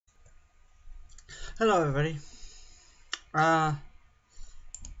Hello everybody. Uh,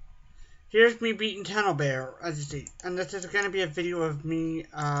 Here's me beating Tunnel Bear, as you see. And this is going to be a video of me,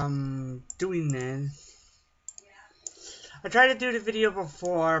 doing this. I tried to do the video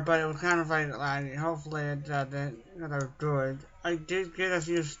before, but it was kind of like, hopefully it was good. I did get a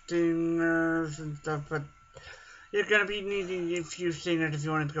few stingers and stuff, but you're going to be needing a few stingers if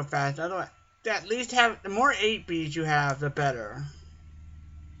you want it to go fast. Otherwise, at least the more 8-bees you have, the better.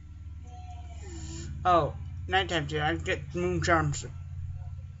 Oh, nighttime too. I get moon charms.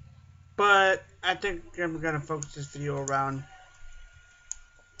 But I think I'm going to focus this video around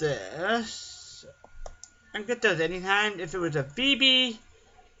this. I can get those anytime. If it was a BB,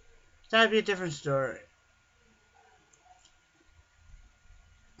 that'd be a different story.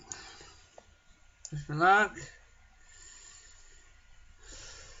 Just for luck.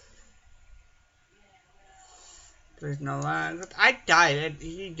 There's no lag. I died.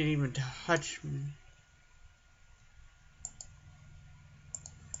 He didn't even touch me.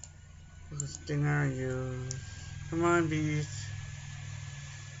 What's a stinger use? Come on, bees.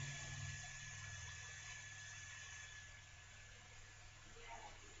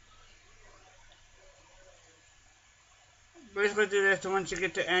 Basically do this, and once you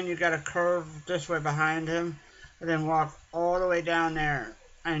get to the end, you gotta curve this way behind him, and then walk all the way down there,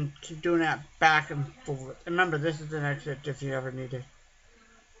 and keep doing that back and forth. Remember, this is an exit if you ever need it.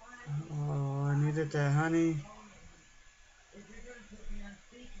 Oh, I needed that honey. If you're going to put me on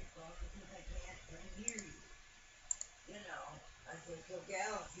speakerphone because I can't hear you, I said, so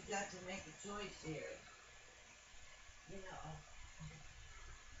Gal, you got to make a choice here,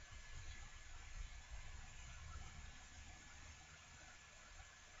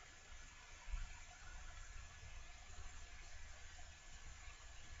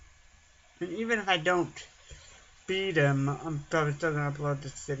 And even if I don't beat him, I'm probably still gonna upload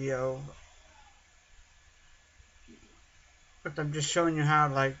this video. But I'm just showing you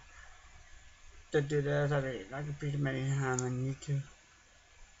how, like, to do this. I can beat him anytime I need to.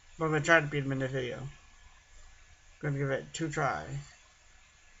 But I'm gonna try to beat him in this video. I'm gonna give it 2 tries.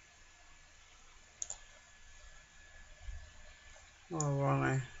 Oh, wrong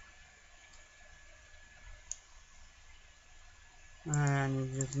way. I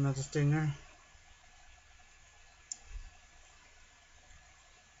need to use another stinger.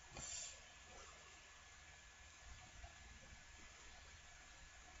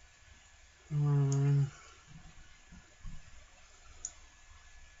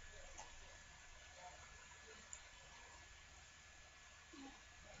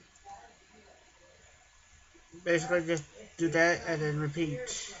 Basically, just do that and then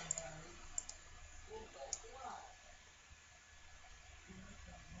repeat.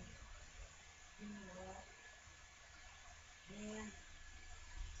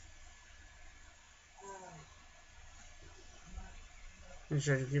 Make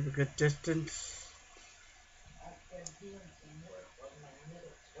sure to keep a good distance. I've been doing some work on my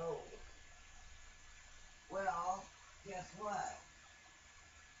middle toe. Well, guess what?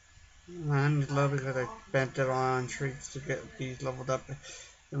 I'm low because I bent it on streaks to get these leveled up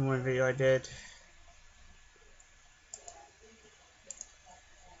in one video I did.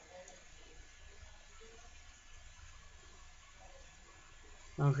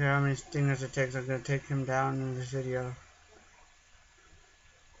 Okay, how many stingers it takes, I'm gonna take him down in this video.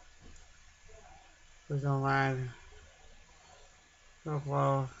 Please don't lag. So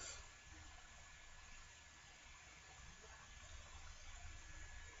close.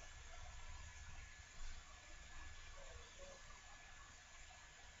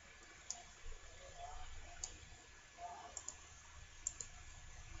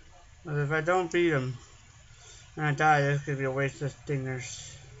 But if I don't beat him and I die, this could be a waste of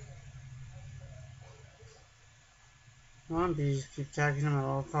stingers. Come on, bees, keep attacking him at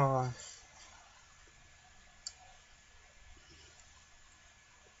all costs.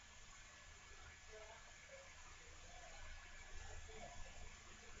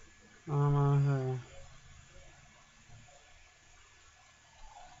 Almost there.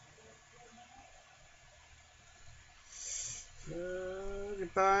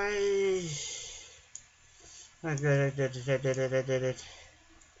 Goodbye. I did it.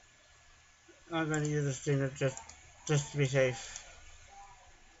 I'm gonna use this stinger just to be safe.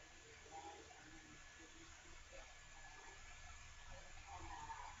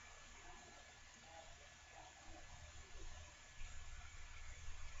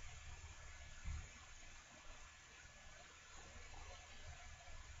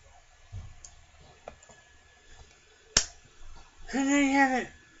 And there you have it.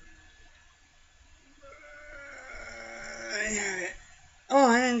 I have it. Oh,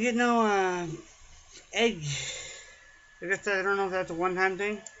 I didn't get no Egg. I guess I don't know if that's a one-time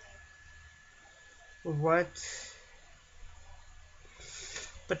thing. Or what?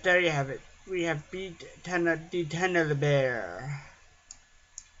 But there you have it. We have beat the Tender Bear.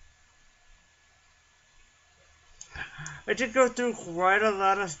 I did go through quite a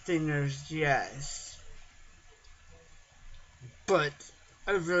lot of stingers, yes. But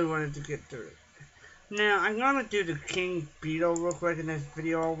I really wanted to get through it. Now, I'm gonna do the King Beetle real quick in this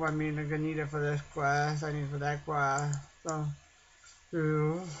video. I mean, I'm gonna need it for this class. I need it for that class.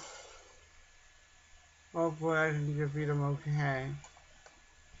 So, hopefully I can defeat him okay.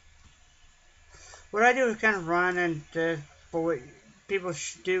 What I do is kind of run and just, but what people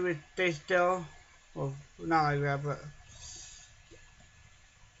do is stay still. Well, not like that, but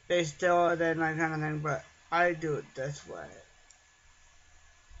stay still and then that kind of thing. But I do it this way.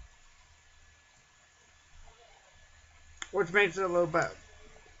 Which makes it a little bit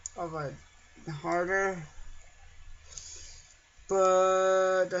of a harder.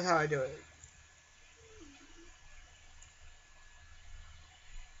 But that's how I do it.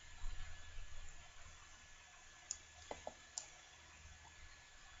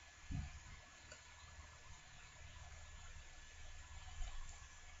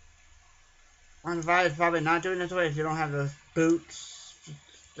 On the Vive, probably not doing this way if you don't have those boots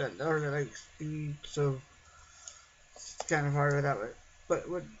that are like speed, so it's kind of harder that way. But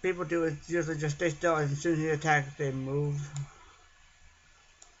what people do is usually just stay still, and as soon as you attack, they move.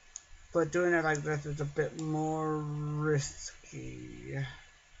 But doing it like this is a bit more risky.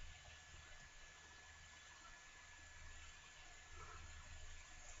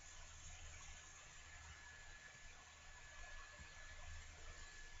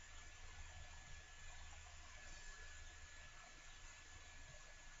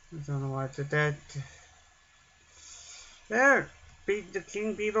 I don't know why I did that. There! Beat the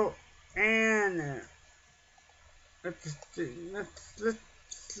King Beetle, and let's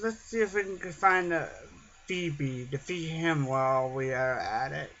see if we can find a Phoebe, defeat him while we are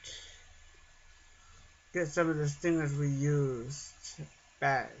at it. Get some of the stingers we used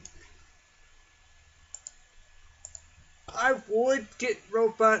back. I would get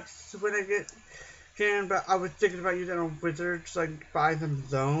Robux when I can, but I was thinking about using a wizard so I can buy some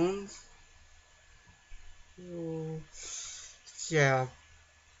zones. Yeah.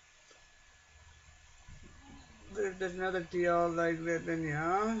 If there's another deal like that, then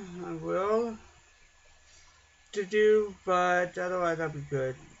yeah, I will to do, but otherwise that'd be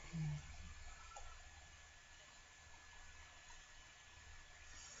good.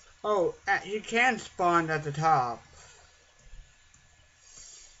 Oh, he can spawn at the top.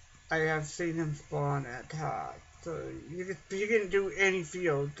 I have seen him spawn at top. So you can do any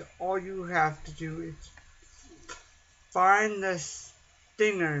field. All you have to do is find the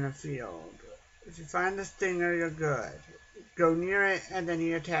stinger in the field. If you find the stinger, you're good. Go near it and then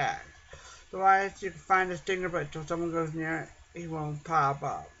he attacks. Otherwise, you can find the stinger, but until someone goes near it, he won't pop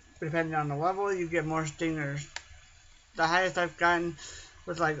up. Depending on the level, you get more stingers. The highest I've gotten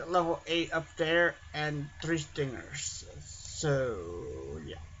was like level 8 up there and 3 stingers. So,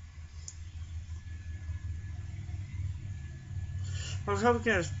 yeah. I was hoping to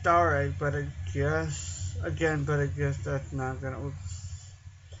get a star egg, but I guess, that's not gonna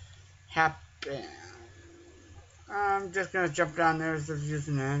happen. I'm just gonna jump down there instead of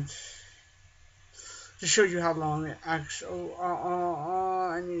using that. To show you how long it actually,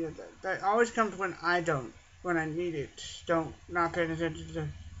 I needed that. That always comes when I need it. Not paying attention to.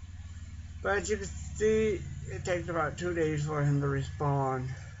 But as you can see, it takes about 2 days for him to respawn.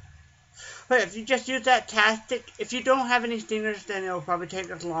 But if you just use that tactic, if you don't have any stingers, then it'll probably take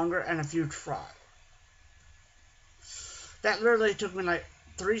us longer and a few tries. That literally took me like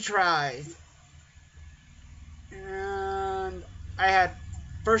 3 tries. And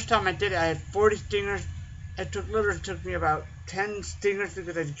first time I did it, I had 40 stingers. It literally took me about 10 stingers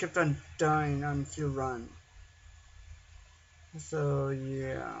because I kept on dying on a few runs. So,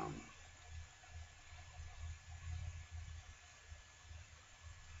 yeah.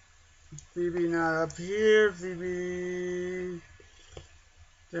 Phoebe not up here, Phoebe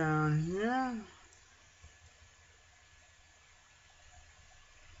down here.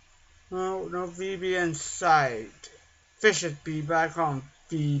 No Phoebe in sight. Fish it, Phoebe, but I call him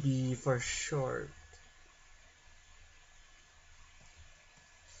Phoebe for short.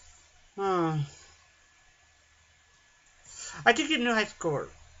 I did get a new high score.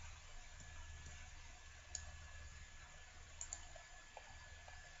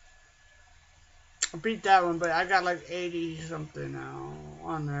 I beat that one, but I got like 80 something now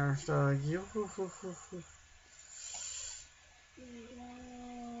on there, so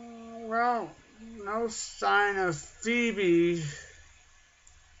well, no sign of Phoebe.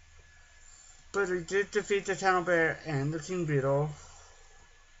 But we did defeat the Tunnel Bear and the King Beetle.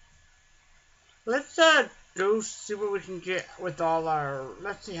 Let's go see what we can get with all our.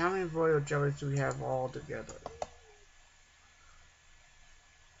 Let's see how many royal jellies do we have all together.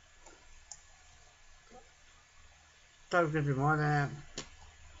 Thought it was gonna be more than that.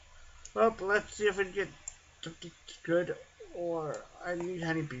 Well, let's see if we can get something good. Or I need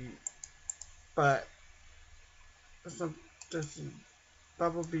honeybee, but some this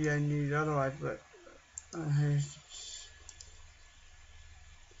bumblebee I need otherwise. But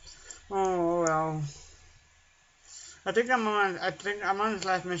oh well. I think I'm on this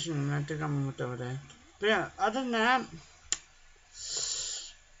last mission, and I think I'm almost over there. But yeah, other than that,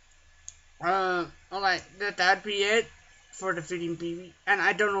 alright, that'd be it for defeating BB. And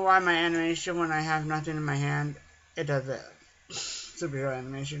I don't know why my animation, when I have nothing in my hand, it does that. Superhero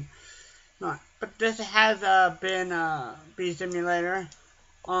animation. No, but this has been Bee Simulator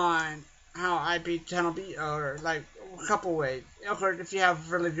on how I beat Tunnel Bee, or like a couple ways. Of course, if you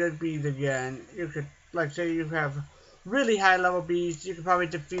have really good bees again, you could, like, say you have really high level bees, you could probably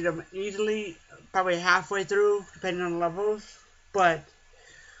defeat them easily, probably halfway through, depending on the levels. But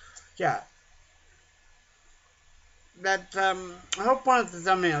yeah, that I hope one of the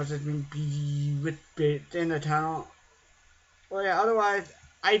thumbnails has been bee with bait in the tunnel. Well, yeah, otherwise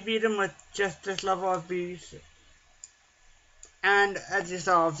I beat him with just this level of bees. And as you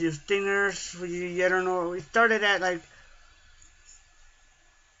saw, a few stingers. I don't know. We started at like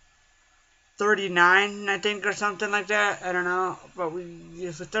 39, I think, or something like that. I don't know. But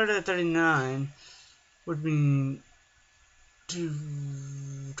if we started at 39, would mean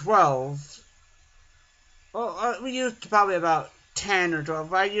 12. Well, we used probably about 10 or 12.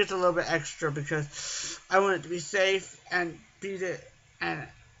 But I used a little bit extra because I wanted to be safe and beat it and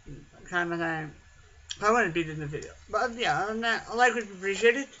kind of thing. I wanted to beat it in the video. But yeah, other than that, I like it,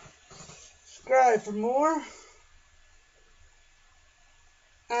 appreciate it. Subscribe for more.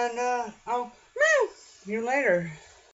 And I'll see you later.